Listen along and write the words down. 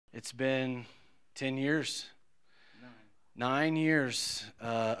It's been 10 years. 9 years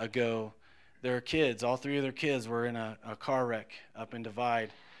ago, their kids, all three of their kids were in a car wreck up in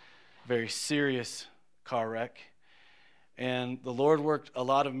Divide. Very serious car wreck. And the Lord worked a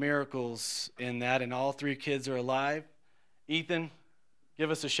lot of miracles in that, and all three kids are alive. Ethan,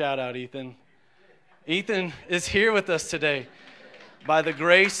 give us a shout out, Ethan. Ethan is here with us today by the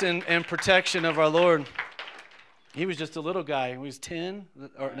grace and protection of our Lord. He was just a little guy. He was 10,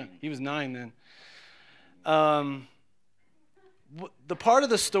 or no, he was 9 then. The part of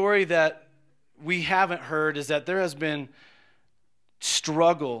the story that we haven't heard is that there has been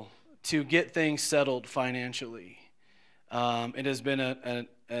struggle to get things settled financially. It has been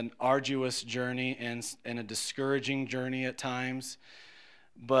an arduous journey and a discouraging journey at times.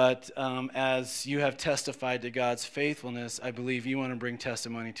 But as you have testified to God's faithfulness, I believe you want to bring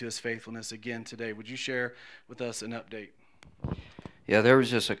testimony to his faithfulness again today. Would you share with us an update? Yeah, there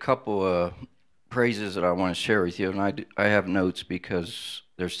was just a couple of praises that I want to share with you, and I have notes because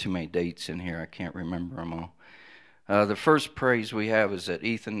there's too many dates in here. I can't remember them all. The first praise we have is that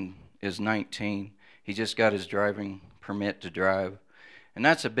Ethan is 19. He just got his driving permit to drive, and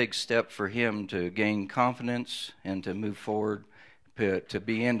that's a big step for him to gain confidence and to move forward, to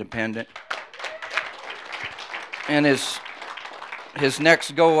be independent. And his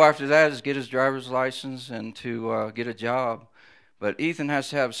next goal after that is get his driver's license and to get a job. But Ethan has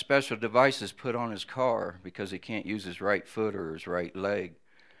to have special devices put on his car because he can't use his right foot or his right leg.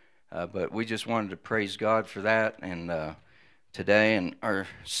 But we just wanted to praise God for that and today. And our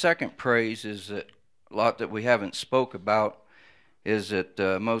second praise is that a lot that we haven't spoke about is that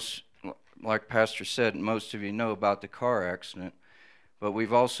most, like Pastor said, most of you know about the car accident. But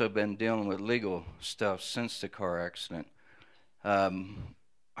we've also been dealing with legal stuff since the car accident. I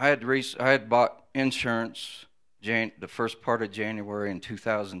had bought insurance the first part of January in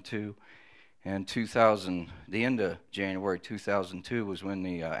 2002, and the end of January 2002 was when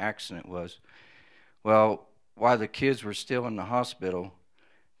the accident was. Well, while the kids were still in the hospital,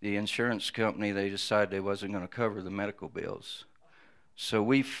 the insurance company, they decided they wasn't going to cover the medical bills. So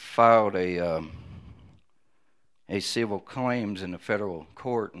we filed a civil claims in the federal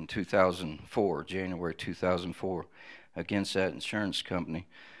court in 2004, January 2004, against that insurance company.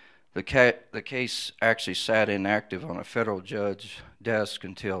 The case actually sat inactive on a federal judge's desk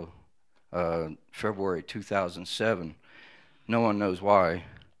until February 2007. No one knows why.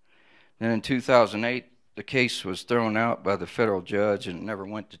 Then in 2008, the case was thrown out by the federal judge and it never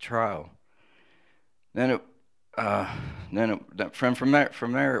went to trial. From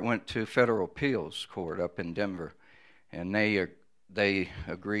there it went to federal appeals court up in Denver, and they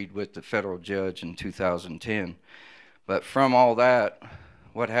agreed with the federal judge in 2010. But from all that,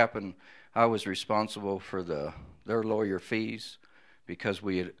 what happened, I was responsible for their lawyer fees because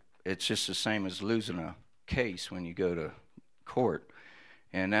it's just the same as losing a case when you go to court.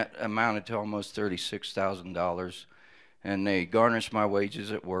 And that amounted to almost $36,000. And they garnished my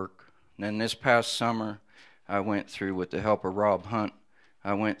wages at work. And then this past summer, I went through, with the help of Rob Hunt,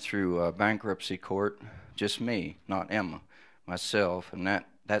 I went through bankruptcy court, just me, not Emma, myself. And that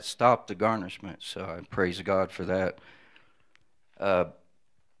stopped the garnishment, so I praise God for that.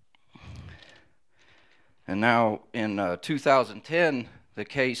 And now in 2010, the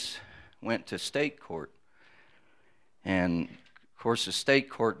case went to state court. And of course, the state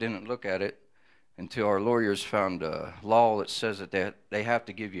court didn't look at it until our lawyers found a law that says that they have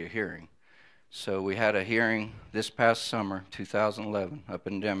to give you a hearing. So we had a hearing this past summer, 2011, up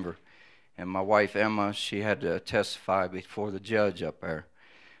in Denver. And my wife, Emma, she had to testify before the judge up there.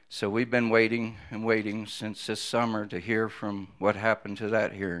 So we've been waiting and waiting since this summer to hear from what happened to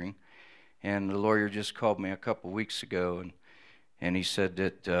that hearing. And the lawyer just called me a couple weeks ago, and he said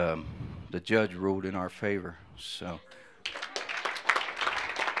that the judge ruled in our favor. So,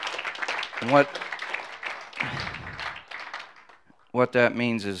 and what that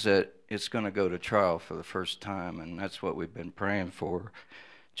means is that it's going to go to trial for the first time, and that's what we've been praying for,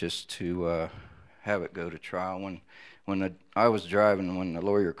 just to have it go to trial. I was driving, when the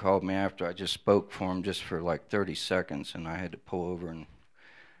lawyer called me after, I just spoke for him just for like 30 seconds, and I had to pull over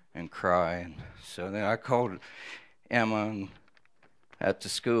and cry. And so then I called Emma at the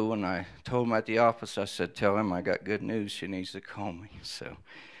school, and I told him at the office, I said, tell him I got good news, she needs to call me. So,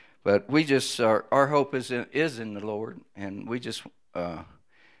 but we just, our hope is in the Lord, and we just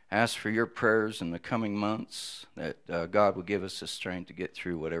ask for your prayers in the coming months that God will give us the strength to get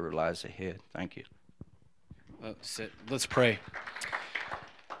through whatever lies ahead. Thank you. Let's pray.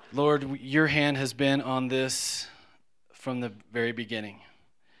 Lord, your hand has been on this from the very beginning.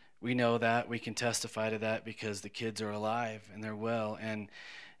 We know that. We can testify to that because the kids are alive and they're well. And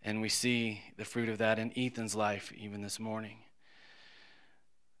And we see the fruit of that in Ethan's life even this morning.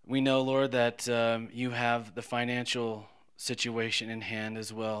 We know, Lord, that you have the financial situation in hand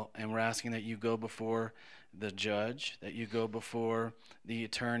as well, and we're asking that you go before the judge, that you go before the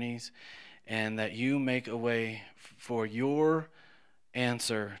attorneys, and that you make a way for your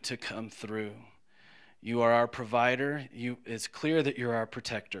answer to come through. You are our provider. It's clear that you're our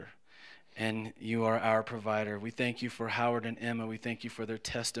protector, and you are our provider. We thank you for Howard and Emma. We thank you for their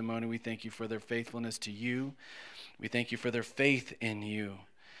testimony. We thank you for their faithfulness to you. We thank you for their faith in you.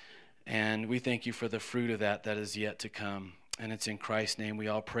 And we thank you for the fruit of that is yet to come. And it's in Christ's name we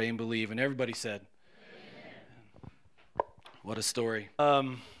all pray and believe. And everybody said, amen. What a story.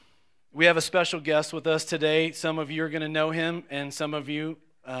 We have a special guest with us today. Some of you are going to know him, and some of you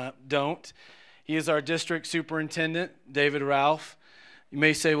don't. He is our district superintendent, David Ralph. You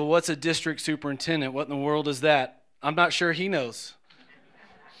may say, well, what's a district superintendent? What in the world is that? I'm not sure he knows.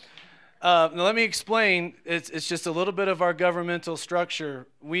 Now let me explain. It's just a little bit of our governmental structure.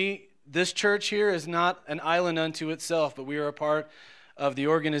 This church here is not an island unto itself, but we are a part of the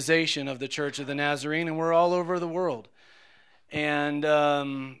organization of the Church of the Nazarene, and we're all over the world. And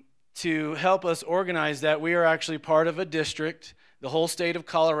to help us organize that, we are actually part of a district. The whole state of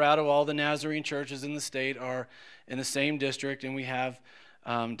Colorado, all the Nazarene churches in the state are in the same district, and we have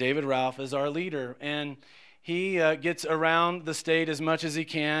David Ralph as our leader. And he gets around the state as much as he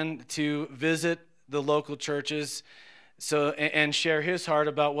can to visit the local churches and share his heart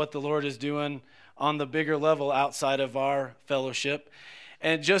about what the Lord is doing on the bigger level outside of our fellowship.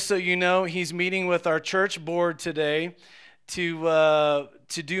 And just so you know, he's meeting with our church board today to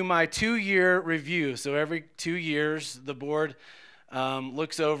do my 2-year review. So every 2 years, the board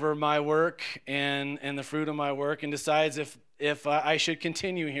looks over my work and the fruit of my work and decides if I should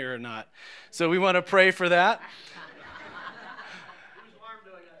continue here or not. So we want to pray for that.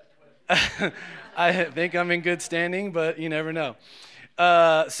 I think I'm in good standing, but you never know.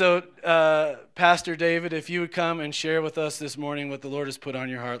 So Pastor David, if you would come and share with us this morning what the Lord has put on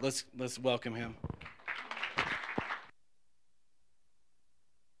your heart, let's welcome him.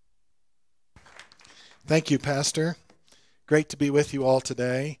 Thank you, Pastor. Great to be with you all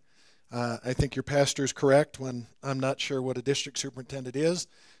today. I think your pastor is correct when I'm not sure what a district superintendent is.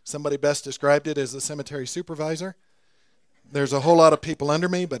 Somebody best described it as a cemetery supervisor. There's a whole lot of people under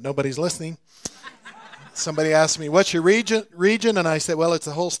me, but nobody's listening. Somebody asked me, what's your region? And I said, well, it's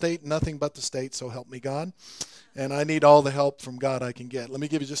the whole state, nothing but the state, so help me God. And I need all the help from God I can get. Let me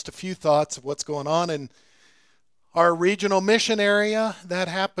give you just a few thoughts of what's going on in our regional mission area. That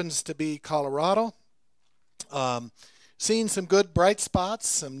happens to be Colorado. Seeing some good bright spots,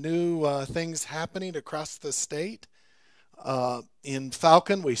 some new things happening across the state. In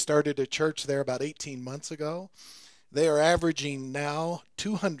Falcon, we started a church there about 18 months ago. They are averaging now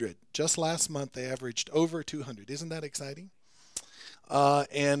 200. Just last month, they averaged over 200. Isn't that exciting?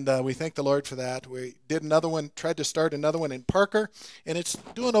 And we thank the Lord for that. We did another one, tried to start another one in Parker, and it's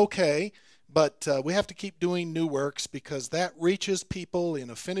doing okay. But we have to keep doing new works because that reaches people in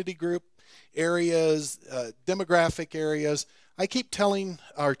affinity group areas, demographic areas. I keep telling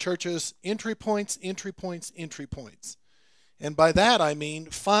our churches, entry points, entry points, entry points. And by that I mean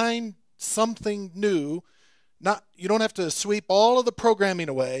find something new. You don't have to sweep all of the programming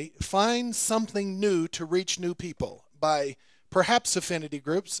away. Find something new to reach new people by perhaps affinity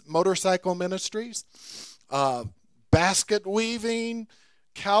groups, motorcycle ministries, basket weaving,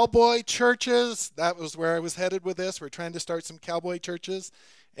 cowboy churches. That was where I was headed with this. We're trying to start some cowboy churches.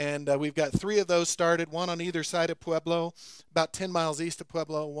 And we've got 3 of those started, one on either side of Pueblo, about 10 miles east of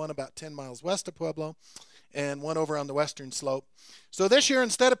Pueblo, one about 10 miles west of Pueblo, and one over on the western slope. So this year,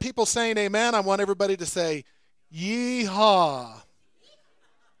 instead of people saying amen, I want everybody to say, yeehaw.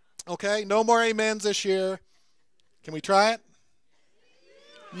 Okay, no more amens this year. Can we try it?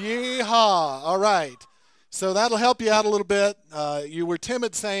 Yeehaw. All right. So that'll help you out a little bit. You were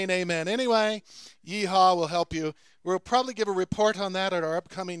timid saying amen anyway. Yeehaw will help you. We'll probably give a report on that at our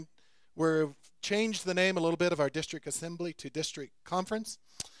upcoming, we've changed the name a little bit of our district assembly to district conference.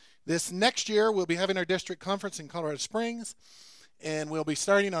 This next year, we'll be having our district conference in Colorado Springs, and we'll be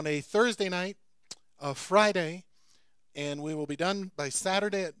starting on a Thursday night, a Friday, and we will be done by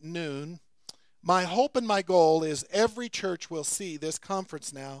Saturday at noon. My hope and my goal is every church will see this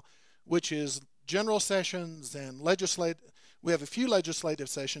conference now, which is general sessions and legislative. We have a few legislative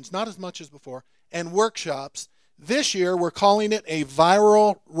sessions, not as much as before, and workshops. This year, we're calling it a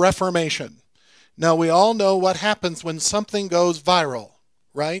viral reformation. Now, we all know what happens when something goes viral,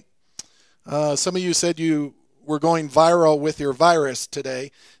 right? Some of you said you were going viral with your virus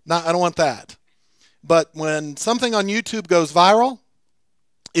today. I don't want that. But when something on YouTube goes viral,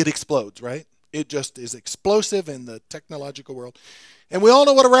 it explodes, right? It just is explosive in the technological world. And we all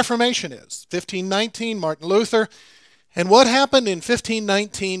know what a Reformation is. 1519, Martin Luther. And what happened in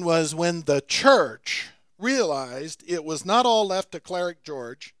 1519 was when the church realized it was not all left to Cleric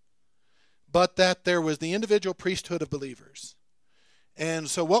George, but that there was the individual priesthood of believers. And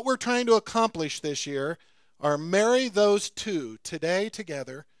so what we're trying to accomplish this year are marry those two today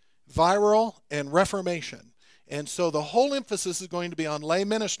together, viral and Reformation. And so the whole emphasis is going to be on lay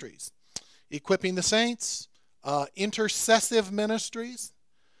ministries, equipping the saints, intercessive ministries.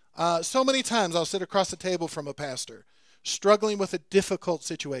 So many times I'll sit across the table from a pastor struggling with a difficult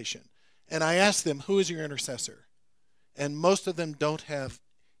situation, and I ask them, who is your intercessor? And most of them don't have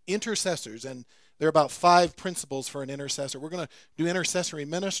intercessors, and there are about 5 principles for an intercessor. We're going to do intercessory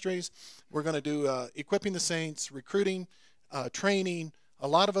ministries. We're going to do equipping the saints, recruiting, training, a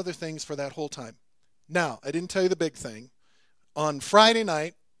lot of other things for that whole time. Now, I didn't tell you the big thing. On Friday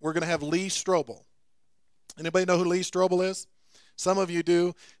night, we're going to have Lee Strobel. Anybody know who Lee Strobel is? Some of you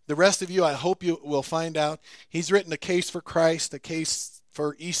do. The rest of you, I hope you will find out. He's written A Case for Christ, A Case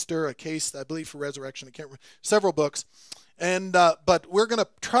for Easter, A Case, I believe, for Resurrection. I can't remember. Several books. And but we're going to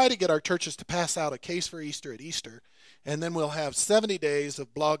try to get our churches to pass out A Case for Easter at Easter. And then we'll have 70 days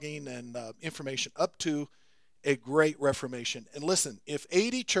of blogging and information up to a great Reformation. And listen, if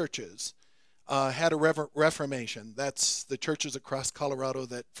 80 churches had a Reformation, that's the churches across Colorado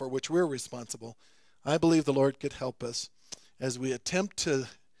that for which we're responsible, I believe the Lord could help us as we attempt to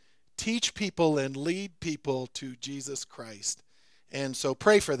teach people and lead people to Jesus Christ. And so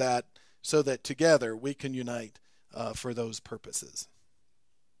pray for that so that together we can unite for those purposes.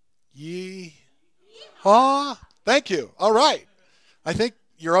 Yee-haw. Thank you. All right. I think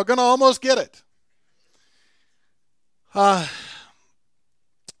you're all going to almost get it. Have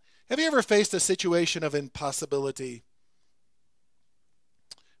you ever faced a situation of impossibility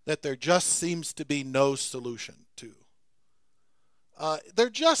that there just seems to be no solution to? There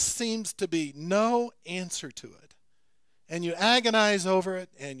just seems to be no answer to it. And you agonize over it,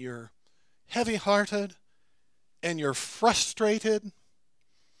 and you're heavy-hearted, and you're frustrated,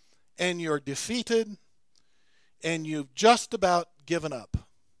 and you're defeated, and you've just about given up.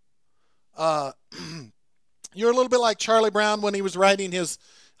 You're a little bit like Charlie Brown when he was writing his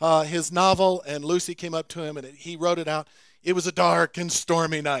novel, and Lucy came up to him, and he wrote it out. It was a dark and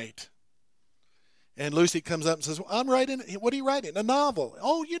stormy night. And Lucy comes up and says, well, I'm writing, what are you writing? A novel.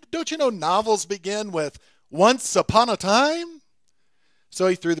 Oh, don't you know novels begin with once upon a time? So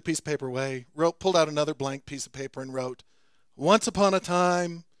he threw the piece of paper away, pulled out another blank piece of paper and wrote, once upon a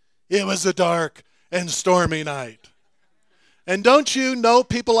time, it was a dark and stormy night. And don't you know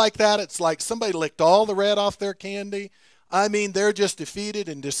people like that? It's like somebody licked all the red off their candy. I mean, they're just defeated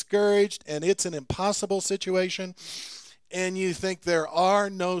and discouraged, and it's an impossible situation. And you think there are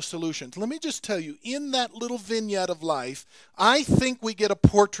no solutions. Let me just tell you, in that little vignette of life, I think we get a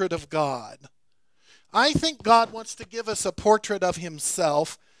portrait of God. I think God wants to give us a portrait of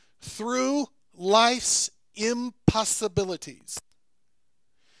himself through life's impossibilities.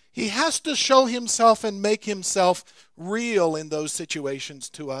 He has to show himself and make himself real in those situations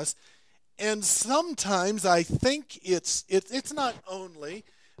to us. And sometimes I think it's not only,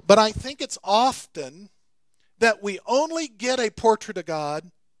 but I think it's often that we only get a portrait of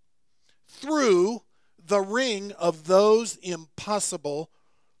God through the ring of those impossible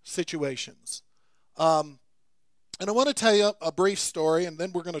situations. And I want to tell you a brief story, and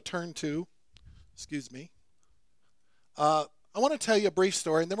then we're going to turn to, I want to tell you a brief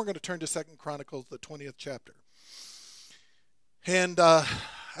story, and then we're going to turn to 2 Chronicles, the 20th chapter. And I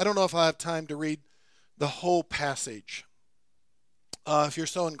don't know if I have time to read the whole passage. If you're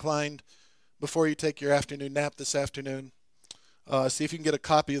so inclined, before you take your afternoon nap this afternoon, see if you can get a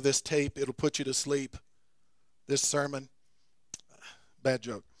copy of this tape. It'll put you to sleep, this sermon. Bad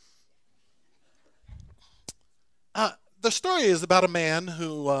joke. The story is about a man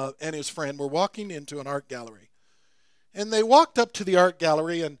who and his friend were walking into an art gallery. And they walked up to the art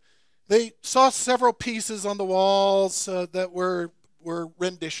gallery, and they saw several pieces on the walls that were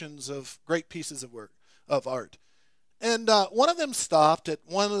renditions of great pieces of art. And one of them stopped at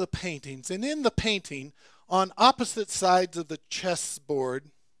one of the paintings. And in the painting, on opposite sides of the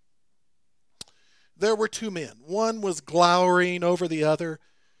chessboard, there were 2 men. One was glowering over the other.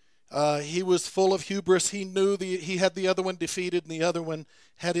 He was full of hubris. He knew he had the other one defeated, and the other one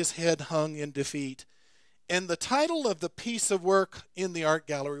had his head hung in defeat. And the title of the piece of work in the art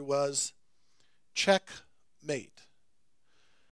gallery was Checkmate.